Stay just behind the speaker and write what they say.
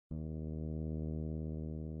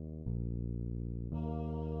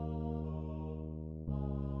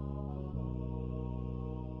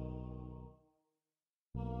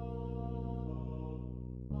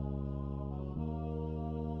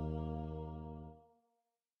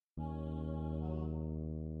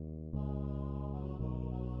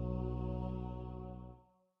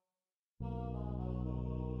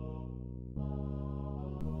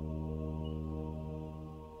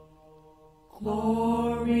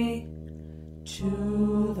Glory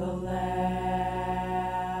to the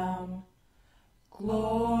Lamb.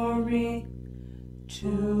 Glory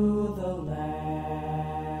to the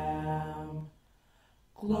Lamb.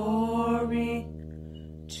 Glory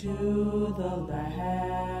to the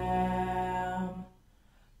Lamb.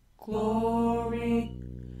 Glory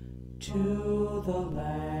to the Lamb.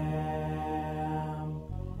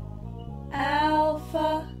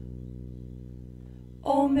 Alpha,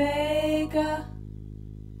 Omega,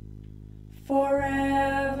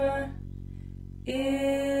 forever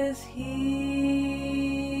is He,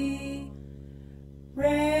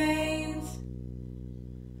 reigns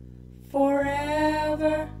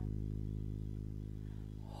forever,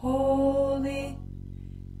 holy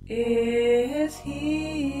is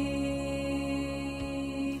He.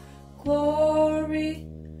 Glory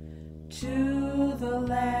to the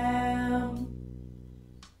Lamb.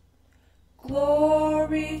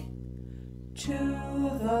 Glory to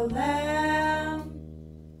the Lamb.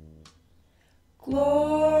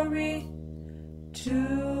 Glory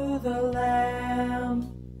to the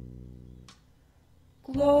Lamb.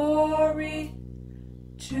 Glory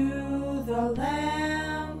to the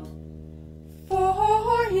Lamb.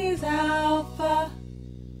 For He's Alpha,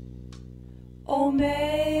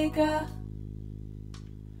 Omega,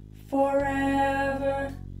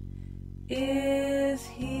 forever is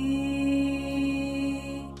He,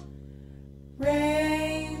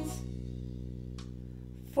 reigns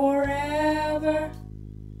forever,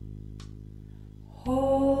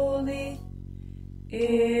 holy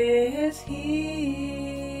is He.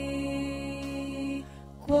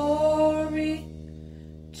 Glory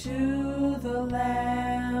to the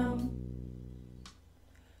Lamb.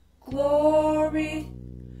 Glory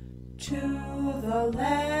to the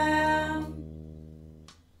Lamb.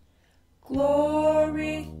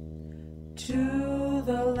 Glory to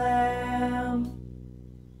the Lamb.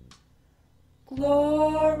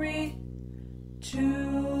 Glory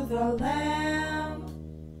to the Lamb.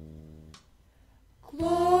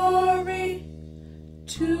 Glory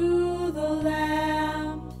to the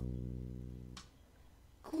Lamb.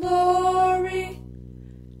 Glory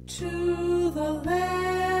to the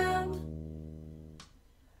Lamb.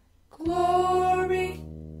 Glory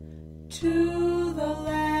to the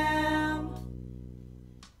Lamb.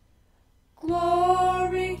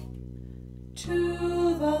 Glory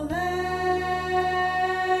to the Lamb.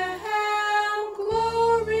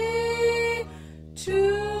 Glory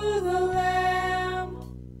to the Lamb.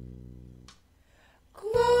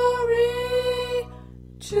 Glory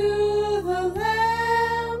to the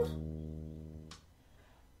Lamb.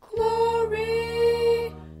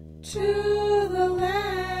 Glory to the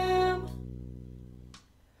Lamb.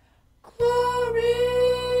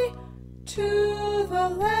 Glory to the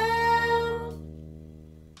Lamb.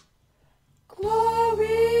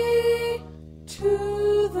 Glory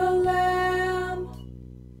to the Lamb.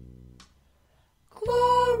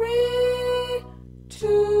 Glory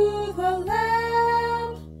to the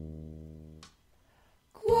Lamb.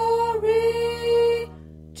 Glory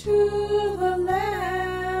to the Lamb.